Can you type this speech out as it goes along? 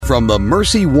from the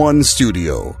Mercy One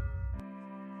studio.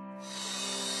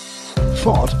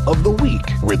 Thought of the Week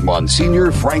with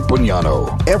Monsignor Frank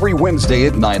Bugnano. Every Wednesday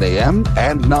at 9 a.m.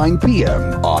 and 9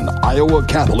 p.m. on Iowa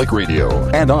Catholic Radio.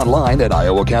 And online at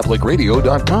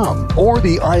iowacatholicradio.com or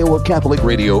the Iowa Catholic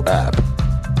Radio app.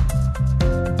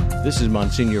 This is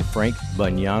Monsignor Frank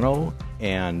Bugnano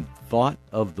and Thought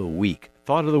of the Week.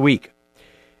 Thought of the Week.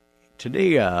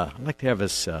 Today, I'd like to have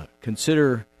us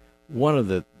consider one of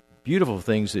the beautiful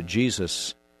things that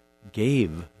Jesus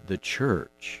gave the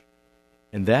church.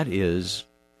 And that is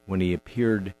when he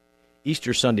appeared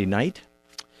Easter Sunday night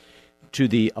to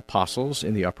the apostles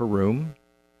in the upper room.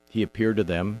 He appeared to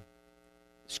them,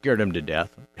 scared them to death.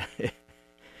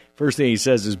 First thing he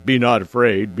says is, "Be not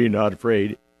afraid, be not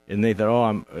afraid." And they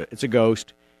thought, it's a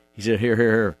ghost. He said,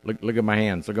 here, look at my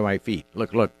hands, look at my feet.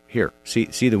 Look, here, see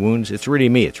the wounds? It's really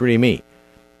me.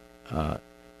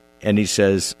 And he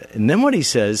says, and then what he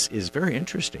says is very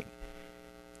interesting.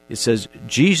 It says,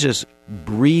 Jesus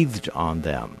breathed on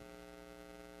them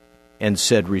and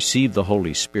said, receive the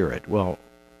Holy Spirit. Well,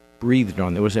 breathed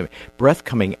on them. Was breath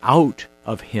coming out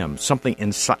of him, something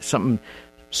inside, something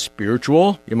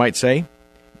spiritual, you might say,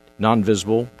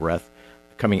 non-visible breath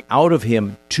coming out of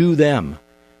him to them,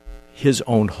 his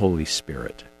own Holy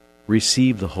Spirit.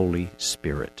 Receive the Holy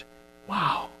Spirit.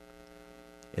 Wow.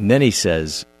 And then he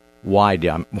says, why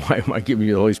am I giving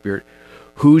you the Holy Spirit?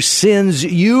 Whose sins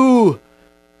you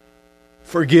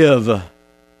forgive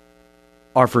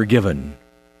are forgiven.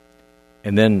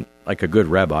 And then, like a good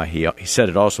rabbi, he said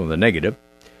it also in the negative.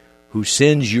 Whose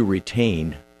sins you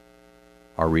retain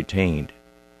are retained.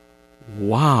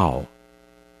 Wow.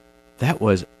 That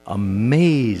was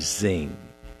amazing.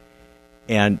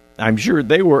 And I'm sure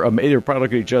they were amazed. They were probably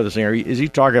looking at each other saying, is he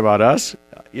talking about us?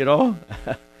 You know?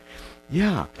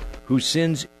 Yeah. Whose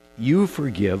sins you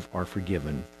forgive are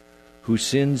forgiven. Whose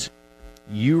sins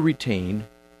you retain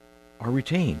are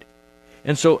retained.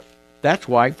 And so that's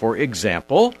why, for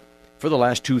example, for the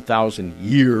last 2,000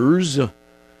 years,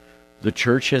 the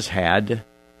church has had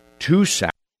two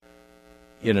sacraments.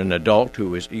 In an adult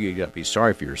who is, you got to be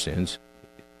sorry for your sins.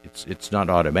 It's not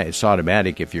automatic. It's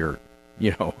automatic if you're,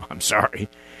 I'm sorry.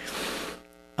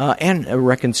 And a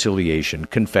reconciliation,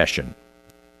 confession,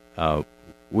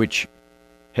 which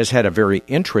has had a very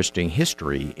interesting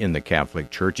history in the Catholic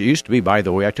Church. It used to be, by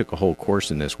the way, I took a whole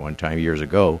course in this one time years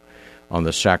ago on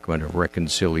the sacrament of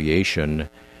reconciliation.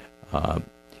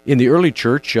 In the early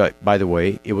church, by the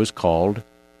way, it was called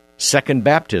second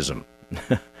baptism.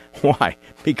 Why?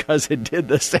 Because it did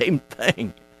the same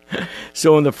thing.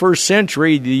 So in the first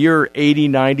century, the year 80,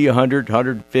 90, 100,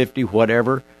 150,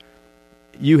 whatever,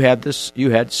 you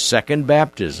had second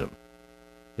baptism.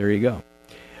 There you go.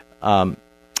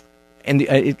 And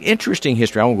the interesting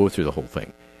history, I won't go through the whole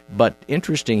thing, but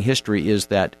interesting history is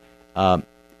that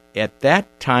at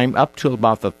that time, up till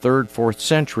about the 3rd, 4th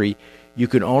century, you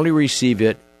could only receive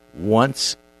it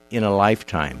once in a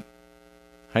lifetime.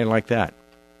 How do you like that?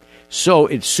 So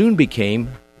it soon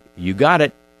became, you got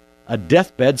it, a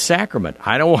deathbed sacrament.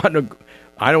 I don't want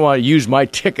to use my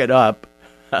ticket up.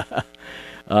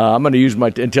 I'm going to use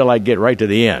until I get right to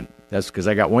the end. That's because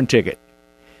I got one ticket.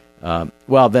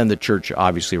 Well, then the church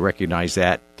obviously recognized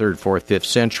that, 3rd, 4th, 5th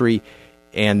century,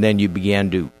 and then you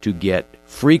began to get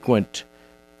frequent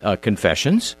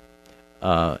confessions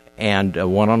and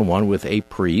one-on-one with a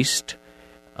priest.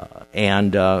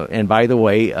 And by the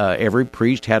way, every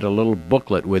priest had a little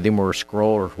booklet with him or a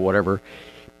scroll or whatever,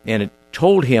 and it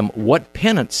told him what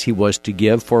penance he was to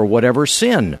give for whatever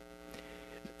sin.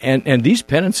 And these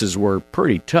penances were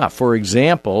pretty tough. For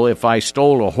example, if I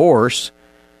stole a horse,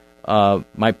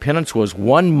 my penance was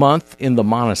 1 month in the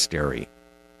monastery.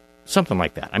 Something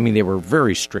like that. I mean, they were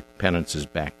very strict penances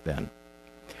back then.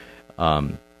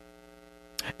 And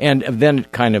then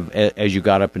kind of, as you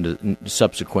got up into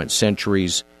subsequent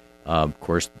centuries, of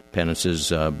course,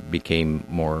 penances became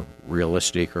more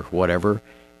realistic or whatever,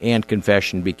 and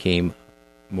confession became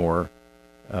more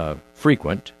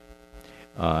frequent.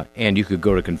 And you could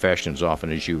go to confession as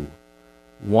often as you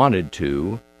wanted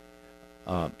to.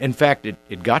 In fact,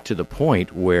 it got to the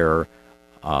point where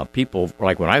people,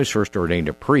 like when I was first ordained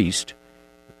a priest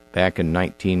back in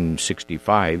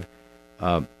 1965,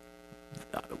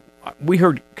 we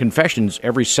heard confessions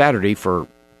every Saturday for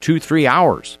 2-3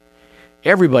 hours.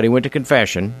 Everybody went to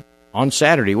confession on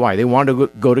Saturday. Why? They wanted to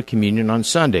go to communion on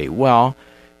Sunday. Well,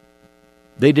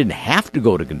 they didn't have to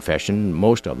go to confession,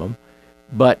 most of them,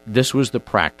 but this was the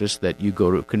practice that you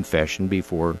go to confession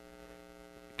before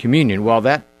communion. Well,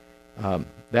 that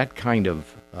kind of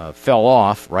fell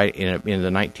off right in the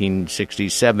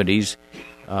 1960s,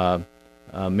 70s.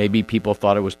 Maybe people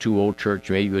thought it was too old church.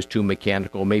 Maybe it was too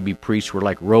mechanical. Maybe priests were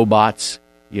like robots.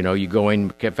 You go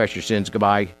in, confess your sins,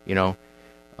 goodbye.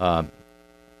 But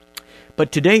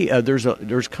today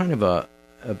there's kind of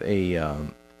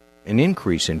an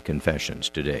increase in confessions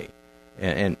today,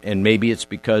 and maybe it's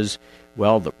because,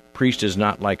 well, the priest is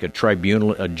not like a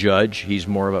tribunal, a judge. He's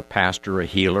more of a pastor, a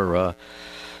healer,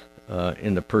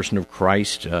 in the person of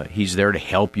Christ. He's there to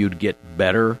help you to get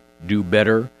better, do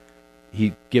better.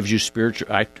 He gives you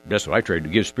that's what I try to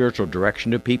give spiritual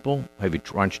direction to people. Why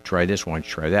don't you try this? Why don't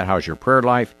you try that? How's your prayer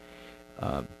life?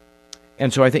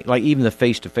 And so I think like even the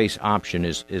face-to-face option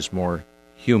is more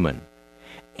human.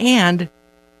 And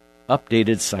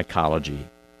updated psychology.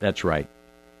 That's right.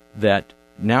 That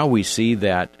now we see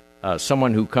that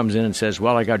someone who comes in and says,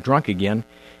 well, I got drunk again.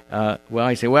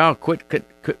 I say, well, quit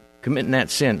committing that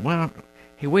sin. Well,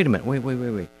 hey, wait a minute.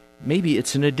 Wait. Maybe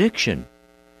it's an addiction.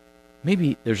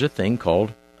 Maybe there's a thing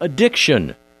called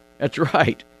addiction. That's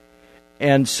right.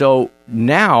 And so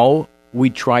now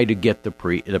we try to get the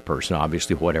person,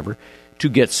 obviously, whatever, to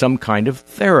get some kind of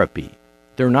therapy.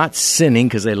 They're not sinning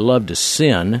because they love to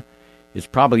sin. It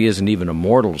probably isn't even a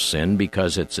mortal sin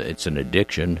because it's an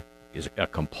addiction, is a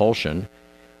compulsion.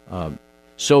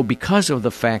 So because of the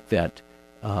fact that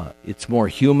it's more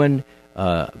human,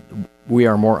 we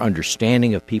are more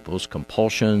understanding of people's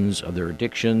compulsions, of their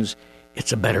addictions,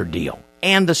 it's a better deal.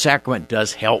 And the sacrament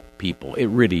does help people. It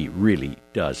really, really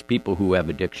does. People who have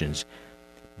addictions,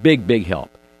 big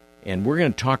help. And we're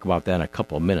going to talk about that in a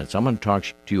couple of minutes. I'm going to talk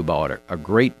to you about a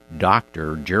great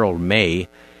doctor, Gerald May,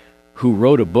 who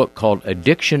wrote a book called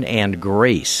Addiction and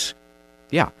Grace.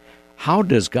 Yeah. How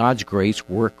does God's grace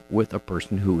work with a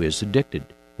person who is addicted?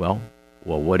 Well,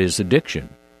 what is addiction?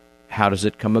 How does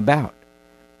it come about?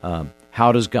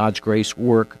 How does God's grace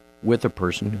work with a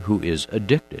person who is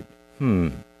addicted?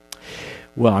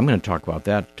 Well, I'm going to talk about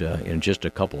that in just a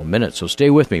couple of minutes, so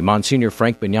stay with me. Monsignor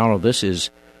Frank Bignano, this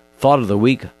is Thought of the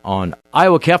Week on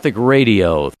Iowa Catholic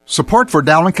Radio. Support for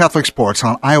Dowling Catholic Sports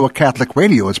on Iowa Catholic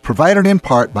Radio is provided in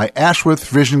part by Ashworth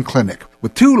Vision Clinic.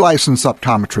 With 2 licensed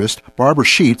optometrists, Barbara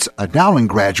Sheets, a Dowling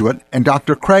graduate, and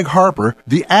Dr. Craig Harper,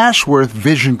 the Ashworth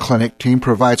Vision Clinic team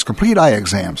provides complete eye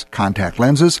exams, contact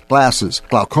lenses, glasses,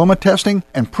 glaucoma testing,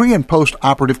 and pre- and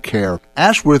post-operative care.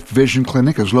 Ashworth Vision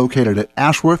Clinic is located at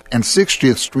Ashworth and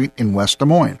 60th Street in West Des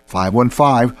Moines.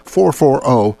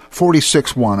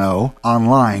 515-440-4610.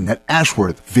 Online at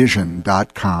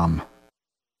ashworthvision.com.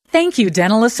 Thank you,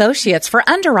 Dental Associates, for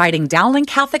underwriting Dowling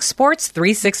Catholic Sports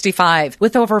 365.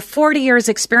 With over 40 years'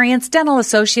 experience, Dental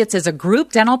Associates is a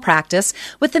group dental practice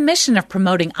with the mission of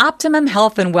promoting optimum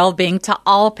health and well-being to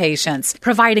all patients,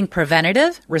 providing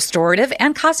preventative, restorative,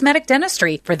 and cosmetic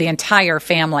dentistry for the entire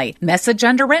family. Message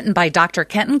underwritten by Dr.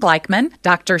 Kenton Gleichman,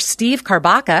 Dr. Steve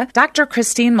Karbaka, Dr.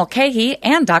 Christine Mulcahy,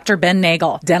 and Dr. Ben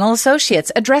Nagel. Dental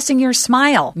Associates, addressing your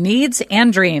smile, needs,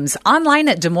 and dreams. Online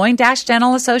at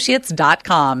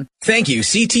DesMoines-DentalAssociates.com. Thank you,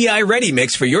 CTI Ready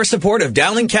Mix, for your support of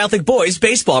Dowling Catholic Boys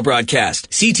baseball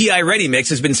broadcast. CTI Ready Mix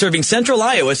has been serving Central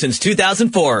Iowa since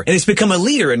 2004 and has become a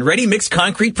leader in ready mix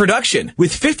concrete production.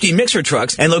 With 50 mixer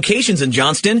trucks and locations in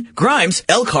Johnston, Grimes,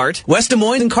 Elkhart, West Des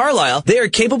Moines, and Carlisle, they are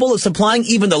capable of supplying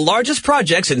even the largest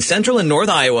projects in Central and North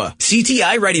Iowa.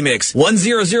 CTI Ready Mix,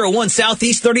 1001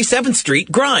 Southeast 37th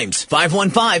Street, Grimes,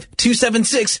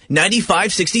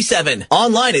 515-276-9567.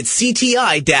 Online at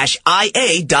cti-ia.net.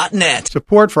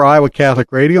 Support for Iowa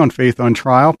Catholic Radio and Faith on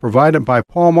Trial provided by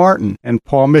Paul Martin and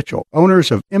Paul Mitchell,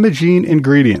 owners of Imogene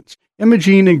Ingredients.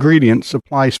 Imogene Ingredients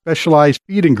supply specialized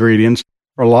feed ingredients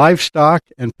for livestock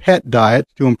and pet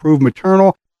diets to improve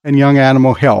maternal and young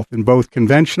animal health in both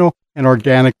conventional and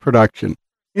organic production.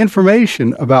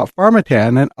 Information about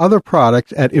Pharmatan and other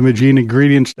products at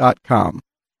ImogeneIngredients.com.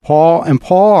 Paul and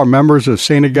Paul are members of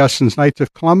St. Augustine's Knights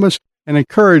of Columbus and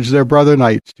encourage their brother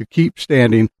knights to keep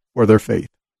standing for their faith.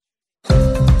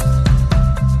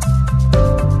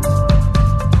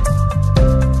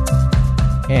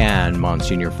 And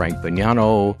Monsignor Frank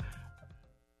Bignano,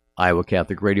 Iowa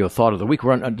Catholic Radio Thought of the Week.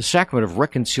 We're on the Sacrament of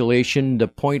Reconciliation. The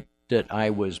point that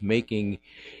I was making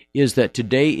is that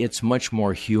today it's much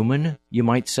more human, you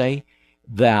might say,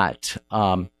 that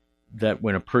that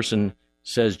when a person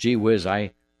says, gee whiz,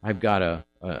 I've been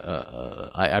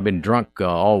drunk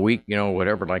all week,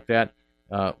 whatever like that.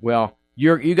 Well,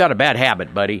 you got a bad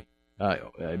habit, buddy.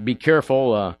 Be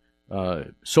careful,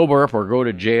 sober up or go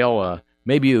to jail.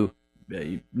 Maybe you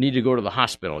need to go to the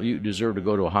hospital. You deserve to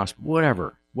go to a hospital,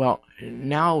 whatever. Well,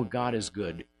 now God is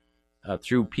good.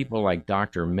 Through people like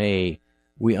Dr. May,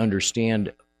 we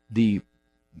understand the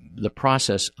the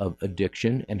process of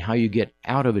addiction and how you get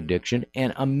out of addiction.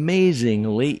 And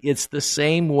amazingly, it's the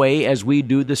same way as we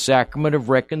do the sacrament of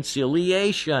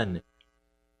reconciliation.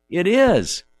 It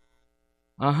is.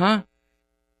 Yeah.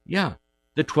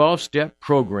 The 12-step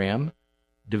program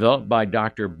developed by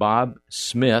Dr. Bob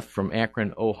Smith from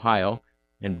Akron, Ohio,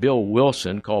 and Bill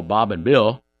Wilson, called Bob and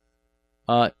Bill,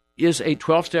 is a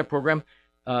 12-step program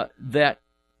that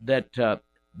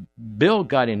Bill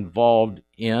got involved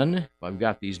in. If I've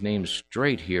got these names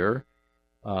straight here.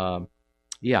 Bill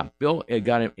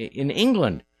got in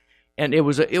England, and it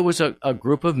was a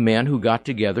group of men who got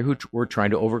together who were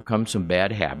trying to overcome some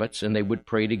bad habits, and they would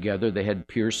pray together. They had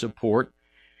peer support.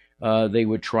 They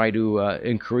would try to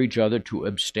encourage other to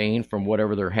abstain from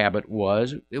whatever their habit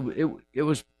was. It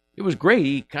was great.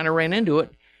 He kind of ran into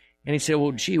it, and he said,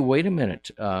 "Well, gee, wait a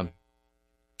minute.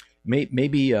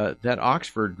 Maybe that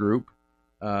Oxford group.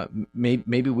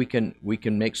 Maybe we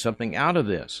can make something out of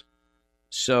this.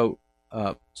 So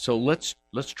let's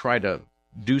try to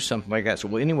do something like that."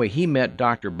 So anyway, he met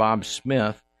Dr. Bob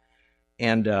Smith,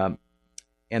 and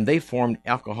they formed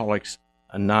Alcoholics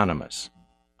Anonymous.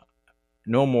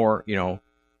 No more,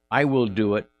 I will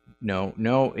do it. Now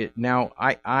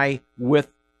I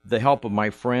with the help of my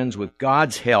friends, with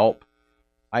God's help,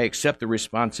 I accept the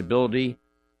responsibility.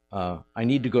 I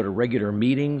need to go to regular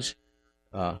meetings.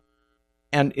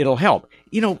 And it'll help.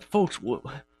 Folks,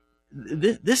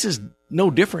 this is no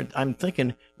different. I'm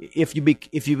thinking if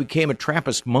you became a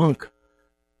Trappist monk,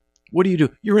 what do?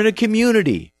 You're in a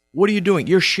community. What are you doing?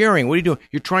 You're sharing. What are you doing?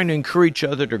 You're trying to encourage each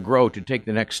other to grow, to take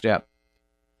the next step.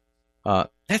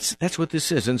 That's what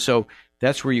this is. And so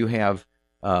that's where you have,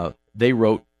 they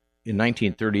wrote in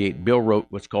 1938, Bill wrote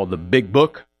what's called the Big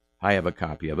Book. I have a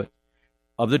copy of it,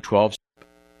 of the 12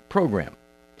 program.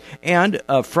 And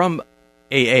from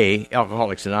AA,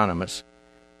 Alcoholics Anonymous,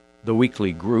 the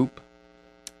weekly group,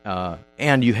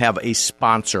 and you have a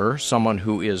sponsor, someone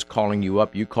who is calling you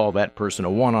up. You call that person a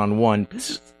one-on-one.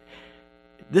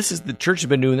 This is the church has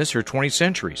been doing this for 20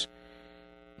 centuries.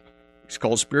 It's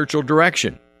called spiritual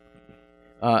direction.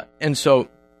 And so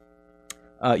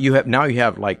you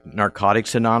have like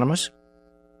Narcotics Anonymous.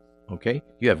 Okay,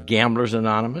 you have Gamblers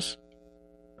Anonymous.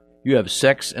 You have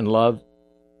Sex and Love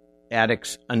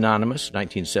Addicts Anonymous,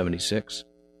 1976.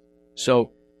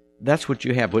 So that's what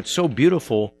you have. What's so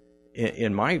beautiful,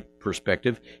 in my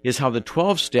perspective, is how the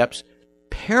 12 steps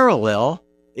parallel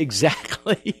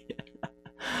exactly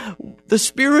the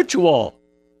spiritual.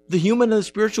 The human and the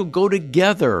spiritual go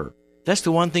together. That's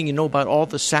the one thing you know about all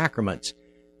the sacraments.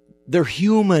 They're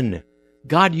human.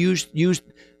 God used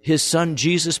His Son,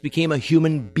 Jesus, became a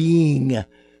human being. And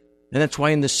that's why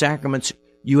in the sacraments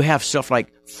you have stuff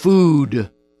like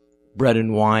food, bread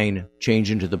and wine,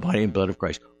 change into the body and blood of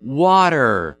Christ.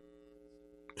 Water,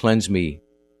 cleanse me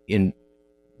in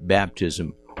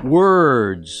baptism.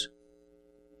 Words,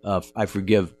 I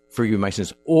forgive my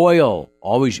sins. Oil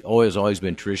has always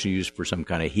been traditionally used for some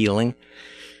kind of healing.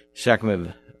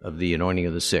 Sacrament of the anointing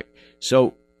of the sick.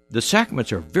 So the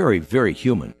sacraments are very, very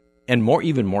human, and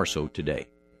even more so today,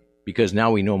 because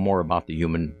now we know more about the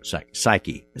human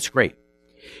psyche. It's great.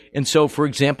 And so, for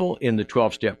example, in the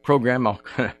 12-step program, I'll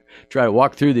try to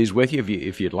walk through these with you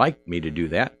if you'd like me to do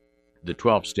that. The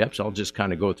 12 steps, I'll just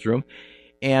kind of go through them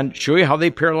and show you how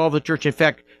they parallel the church. In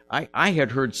fact, I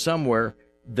had heard somewhere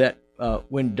that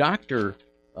when Dr.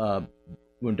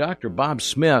 Bob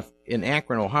Smith in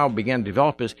Akron, Ohio, began to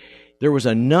develop this, there was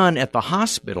a nun at the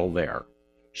hospital there.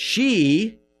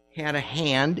 She had a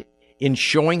hand in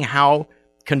showing how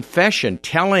confession,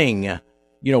 telling,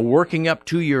 working up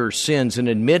to your sins and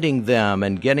admitting them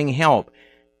and getting help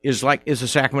is a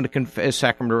sacrament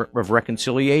of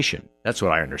reconciliation. That's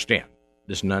what I understand.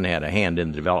 This nun had a hand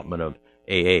in the development of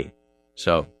AA.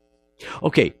 So,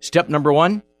 okay, step number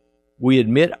 1, we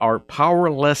admit our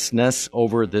powerlessness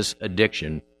over this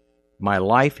addiction. My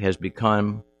life has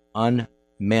become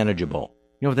unmanageable.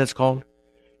 You know what that's called?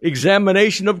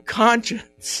 Examination of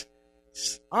conscience.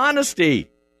 Honesty.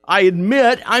 I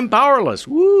admit I'm powerless.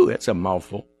 Woo, that's a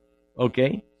mouthful.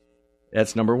 Okay,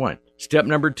 that's number 1. Step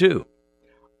number 2,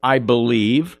 I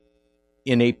believe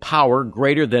in a power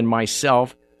greater than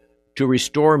myself to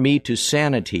restore me to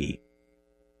sanity.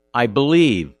 I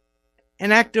believe,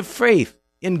 an act of faith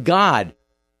in God,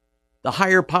 the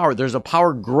higher power. There's a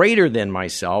power greater than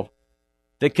myself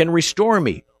that can restore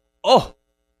me. Oh,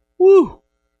 woo.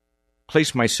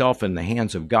 Place myself in the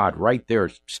hands of God right there.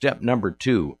 Step number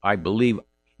 2, I believe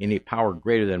in a power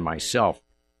greater than myself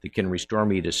that can restore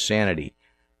me to sanity.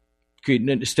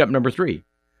 Step number 3,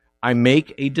 I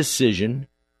make a decision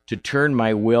to turn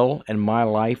my will and my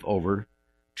life over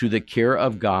to the care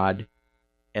of God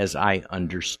as I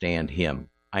understand Him.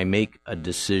 I make a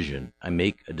decision. I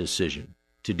make a decision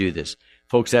to do this.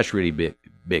 Folks, that's really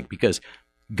big because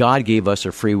God gave us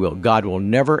a free will. God will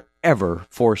never, ever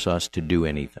force us to do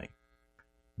anything.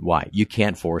 Why? You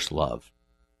can't force love.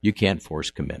 You can't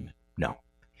force commitment. No.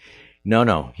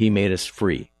 He made us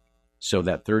free. So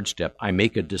that third step, I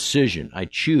make a decision. I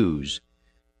choose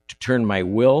to turn my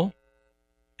will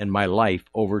and my life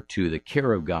over to the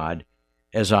care of God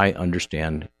as I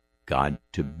understand God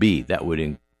to be. That would,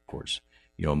 of course,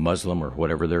 Muslim or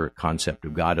whatever their concept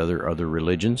of God, other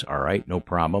religions. All right, no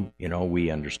problem. We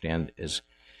understand as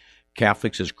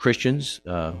Catholics, as Christians,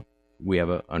 we have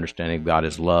an understanding of God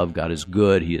as love. God is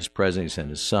good. He is present. He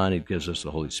sent His Son. He gives us the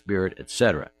Holy Spirit,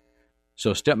 etc.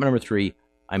 So step number 3,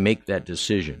 I make that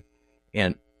decision.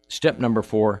 And step number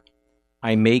 4,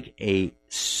 I make a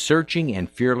searching and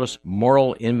fearless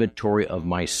moral inventory of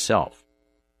myself.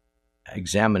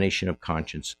 Examination of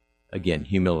conscience. Again,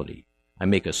 humility. I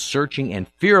make a searching and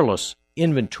fearless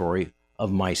inventory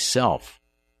of myself.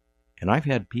 And I've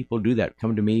had people do that,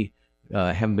 come to me,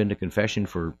 haven't been to confession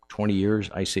for 20 years.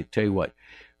 I say, tell you what,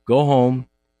 go home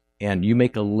and you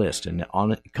make a list and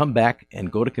come back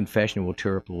and go to confession and we'll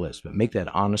tear up the list. But make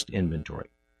that honest inventory.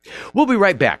 We'll be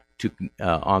right back to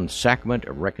on Sacrament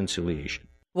of Reconciliation.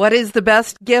 What is the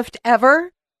best gift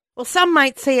ever? Well, some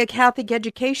might say a Catholic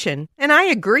education, and I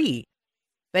agree.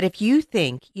 But if you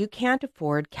think you can't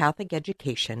afford Catholic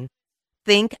education,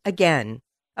 think again.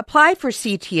 Apply for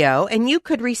CTO, and you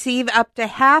could receive up to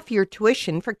half your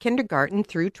tuition for kindergarten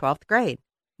through 12th grade.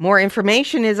 More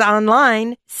information is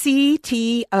online,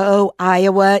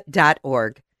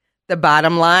 ctoiowa.org. The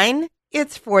bottom line,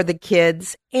 it's for the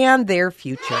kids and their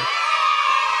future.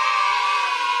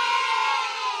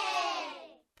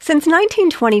 Since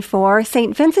 1924,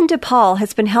 St. Vincent de Paul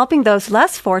has been helping those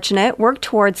less fortunate work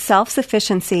towards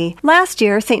self-sufficiency. Last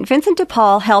year, St. Vincent de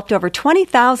Paul helped over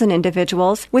 20,000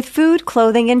 individuals with food,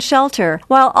 clothing, and shelter,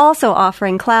 while also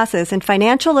offering classes in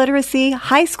financial literacy,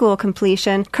 high school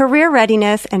completion, career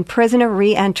readiness, and prisoner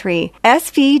re-entry.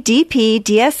 svdpdsm.org,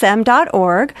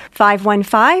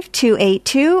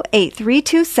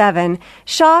 515-282-8327.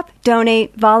 Shop,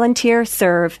 donate, volunteer,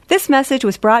 serve. This message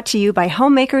was brought to you by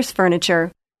Homemakers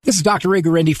Furniture. This is Dr. Ray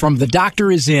Guarendi from The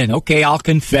Doctor Is In. Okay, I'll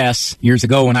confess. Years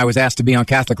ago when I was asked to be on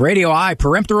Catholic radio, I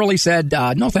peremptorily said,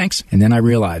 no thanks. And then I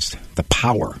realized the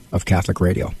power of Catholic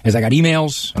radio. As I got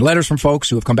emails and letters from folks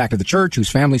who have come back to the church,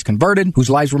 whose families converted, whose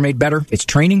lives were made better. It's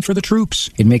training for the troops.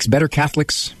 It makes better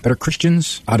Catholics, better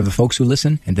Christians out of the folks who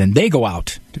listen, and then they go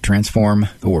out to transform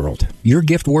the world. Your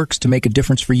gift works to make a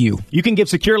difference for you. You can give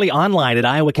securely online at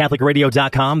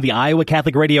iowacatholicradio.com, the Iowa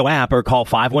Catholic Radio app, or call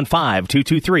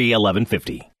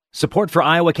 515-223-1150. Support for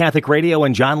Iowa Catholic Radio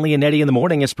and John Leonetti in the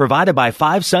Morning is provided by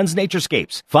Five Sons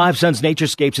Naturescapes. Five Sons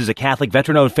Naturescapes is a Catholic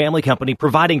veteran-owned family company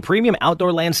providing premium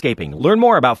outdoor landscaping. Learn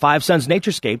more about Five Sons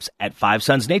Naturescapes at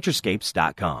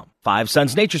fivesonsnaturescapes.com.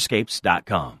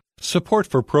 fivesonsnaturescapes.com. Support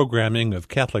for programming of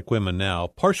Catholic Women Now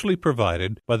partially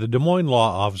provided by the Des Moines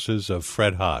Law Offices of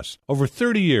Fred Haas. Over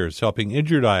 30 years helping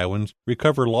injured Iowans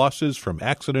recover losses from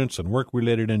accidents and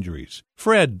work-related injuries.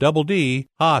 Fred, double D,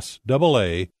 Haas, double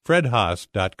A,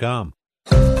 fredhaas.com.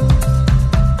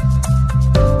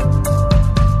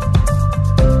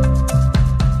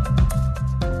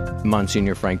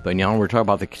 Monsignor Frank Bignon. We're talking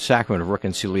about the Sacrament of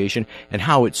Reconciliation and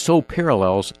how it so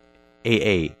parallels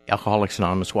AA, Alcoholics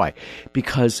Anonymous. Why?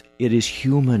 Because it is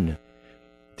human.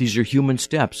 These are human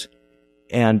steps.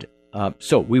 And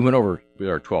so we went over with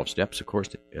our 12 steps, of course,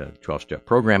 the 12-step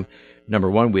program. Number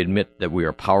 1, we admit that we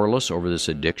are powerless over this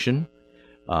addiction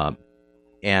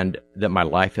and that my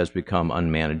life has become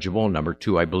unmanageable. Number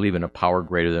 2, I believe in a power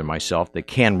greater than myself that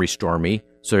can restore me.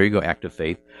 So there you go, act of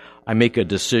faith. I make a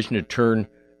decision to turn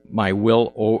my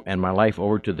will and my life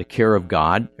over to the care of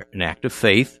God, an act of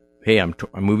faith. Hey, I'm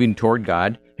moving toward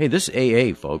God. Hey, this is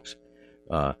AA, folks.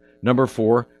 Number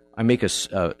 4, I make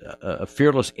a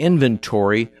fearless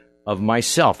inventory of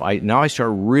myself. Now I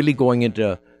start really going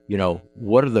into,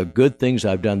 what are the good things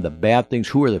I've done, the bad things,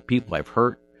 who are the people I've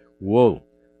hurt? Whoa.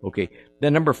 Okay.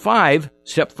 Then number 5,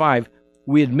 step 5,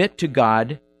 we admit to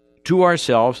God, to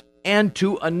ourselves, and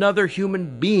to another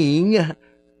human being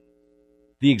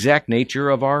the exact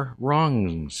nature of our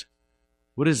wrongs.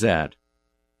 What is that?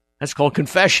 That's called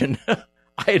confession.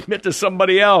 I admit to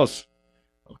somebody else.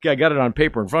 Okay, I got it on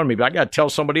paper in front of me, but I got to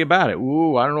tell somebody about it.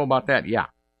 Ooh, I don't know about that. Yeah.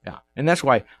 And that's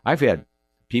why I've had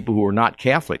people who are not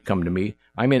Catholic come to me.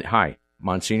 Hi,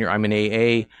 Monsignor, I'm in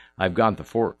AA. I've gone the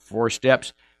four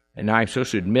steps, and now I'm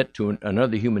supposed to admit to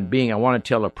another human being. I want to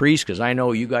tell a priest because I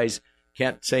know you guys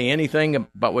can't say anything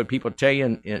about what people tell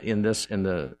you in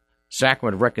the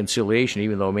Sacrament of Reconciliation,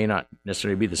 even though it may not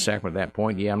necessarily be the sacrament at that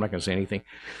point. Yeah, I'm not going to say anything.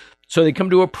 So they come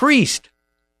to a priest.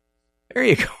 There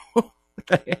you go. What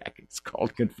the heck? It's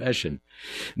called confession.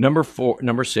 Number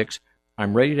 6,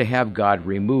 I'm ready to have God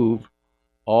remove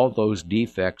all those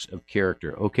defects of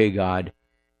character. Okay, God,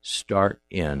 start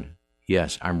in.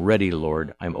 Yes, I'm ready,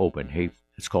 Lord. I'm open. Hey,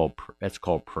 that's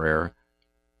called prayer.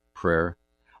 Prayer.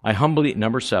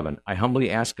 Number 7, I humbly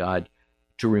ask God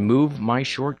to remove my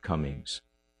shortcomings.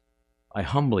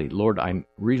 Lord,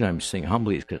 reason I'm saying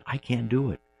humbly is because I can't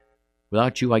do it.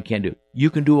 Without you, I can't do it. You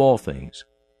can do all things.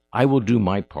 I will do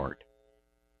my part,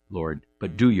 Lord,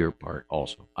 but do your part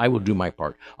also. I will do my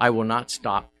part. I will not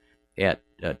stop at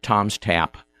Tom's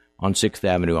Tap on 6th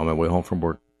Avenue on my way home from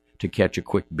work to catch a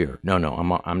quick beer. No, I'm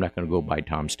not going to go by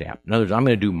Tom's Tap. In other words, I'm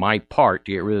going to do my part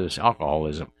to get rid of this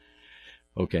alcoholism.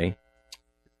 Okay?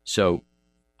 So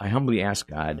I humbly ask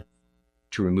God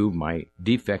to remove my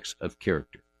defects of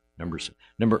character.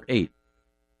 Number 8,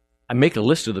 I make a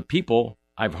list of the people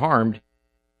I've harmed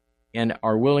and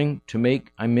I'm willing to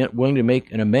make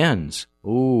an amends.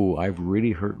 Oh, I've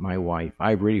really hurt my wife.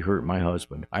 I've really hurt my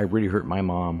husband. I've really hurt my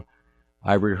mom.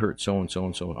 I've really hurt so and so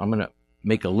and so. I'm going to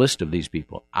make a list of these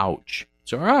people. Ouch.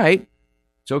 It's all right.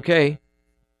 It's okay.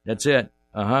 That's it.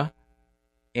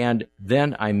 And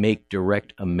then I make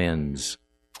direct amends.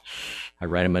 I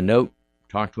write him a note,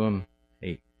 talk to him.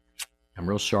 Hey, I'm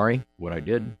real sorry what I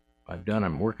did. I've done.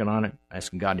 I'm working on it,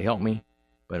 asking God to help me,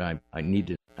 but I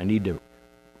need to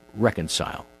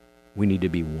reconcile. We need to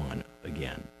be one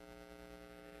again.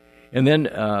 And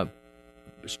then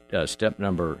step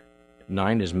number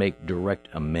 9 is make direct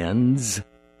amends.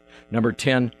 Number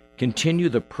 10, continue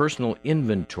the personal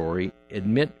inventory,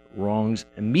 admit wrongs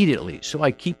immediately. So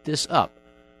I keep this up.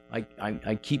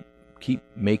 I keep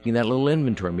making that little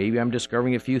inventory. Maybe I'm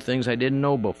discovering a few things I didn't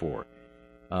know before.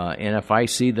 And if I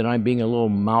see that I'm being a little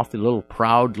mouthy, a little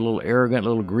proud, a little arrogant, a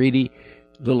little greedy,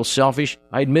 a little selfish,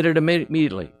 I admit it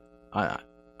immediately.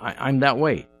 I'm that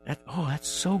way. That's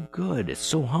so good. It's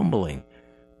so humbling.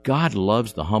 God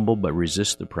loves the humble but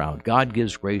resists the proud. God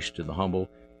gives grace to the humble.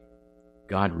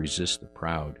 God resists the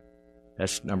proud.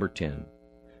 That's number 10.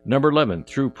 Number 11,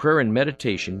 through prayer and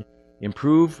meditation,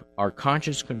 improve our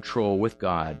conscious control with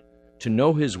God to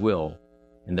know His will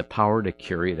and the power to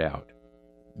carry it out.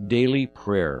 Daily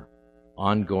prayer,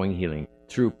 ongoing healing,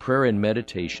 through prayer and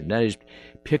meditation. That is,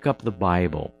 pick up the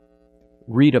Bible,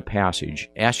 read a passage,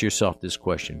 ask yourself this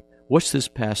question: what's this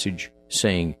passage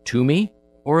saying to me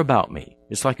or about me?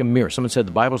 It's like a mirror. Someone said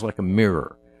the Bible's like a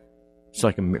mirror. It's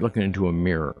like looking into a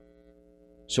mirror.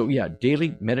 So yeah,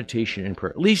 daily meditation and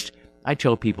prayer. At least I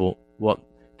tell people, well,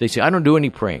 they say, I don't do any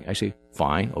praying. I say,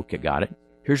 fine, okay, got it.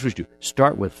 Here's what you do.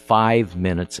 Start with 5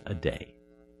 minutes a day.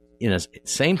 In the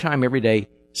same time every day,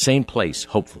 same place,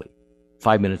 hopefully.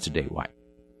 5 minutes a day. Why?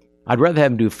 I'd rather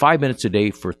have them do 5 minutes a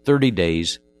day for 30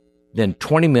 days than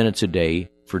 20 minutes a day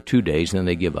for 2 days, and then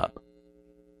they give up.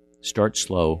 Start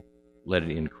slow, let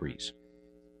it increase.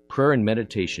 Prayer and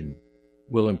meditation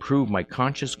will improve my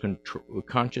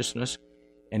consciousness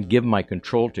and give my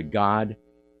control to God,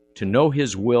 to know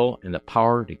His will and the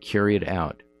power to carry it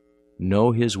out.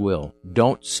 Know His will.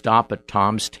 Don't stop at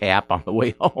Tom's Tap on the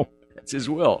way home. That's His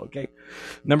will, okay?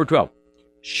 Number 12,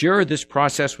 share this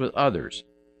process with others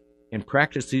and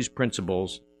practice these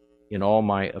principles in all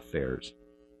my affairs.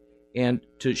 And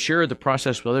to share the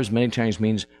process with others many times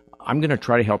means I'm going to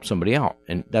try to help somebody out.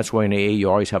 And that's why in AA you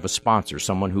always have a sponsor,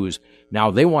 someone who's now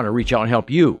they want to reach out and help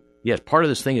you. Yes, part of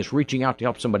this thing is reaching out to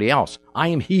help somebody else. I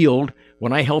am healed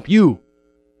when I help you.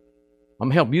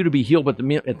 I'm helping you to be healed, but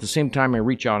at the same time I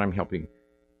reach out, I'm helping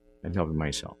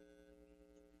myself.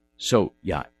 So,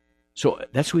 yeah. So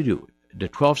that's what we do. The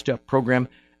 12-step program.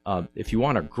 If you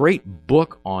want a great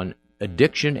book on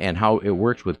addiction and how it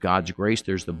works with God's grace,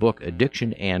 there's the book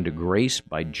Addiction and Grace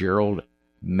by Gerald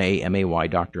May, M-A-Y,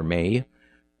 Dr. May.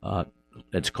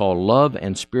 It's called Love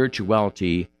and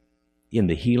Spirituality in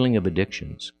the Healing of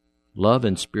Addictions. Love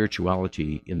and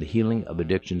Spirituality in the Healing of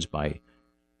Addictions by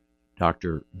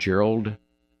Dr. Gerald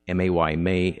M-A-Y,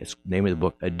 May. It's the name of the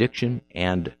book, Addiction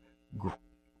and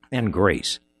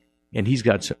Grace. And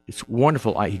it's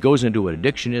wonderful. He goes into what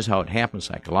addiction is, how it happens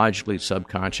psychologically,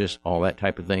 subconscious, all that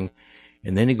type of thing.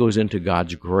 And then he goes into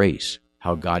God's grace,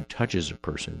 how God touches a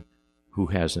person who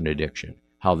has an addiction,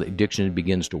 how the addiction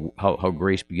how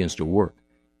grace begins to work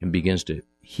and begins to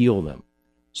heal them.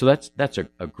 So that's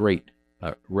a great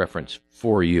reference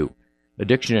for you.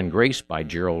 Addiction and Grace by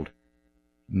Gerald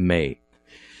May.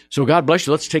 So God bless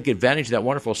you. Let's take advantage of that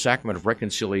wonderful sacrament of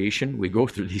reconciliation. We go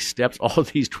through these steps, all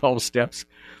of these 12 steps.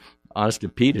 Honest to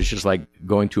Pete, it's just like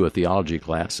going to a theology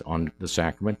class on the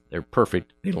sacrament. They're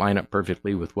perfect. They line up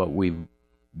perfectly with what we've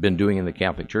been doing in the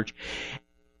Catholic Church.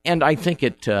 And I think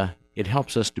it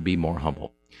helps us to be more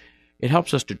humble. It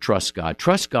helps us to trust God.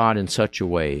 Trust God in such a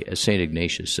way, as St.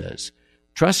 Ignatius says,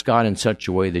 trust God in such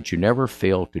a way that you never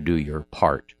fail to do your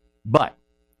part. But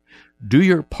do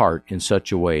your part in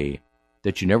such a way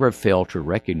that you never fail to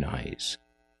recognize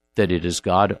that it is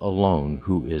God alone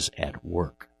who is at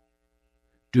work.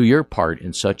 Do your part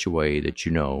in such a way that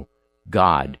you know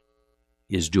God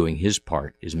is doing his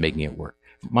part, is making it work.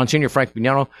 Monsignor Frank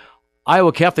Pugnano,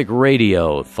 Iowa Catholic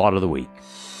Radio, Thought of the Week.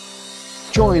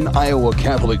 Join Iowa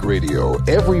Catholic Radio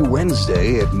every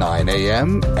Wednesday at 9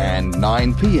 a.m. and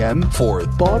 9 p.m. for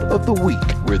Thought of the Week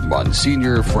with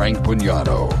Monsignor Frank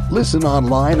Pugnano. Listen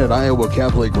online at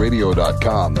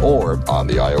iowacatholicradio.com or on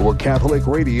the Iowa Catholic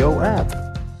Radio app.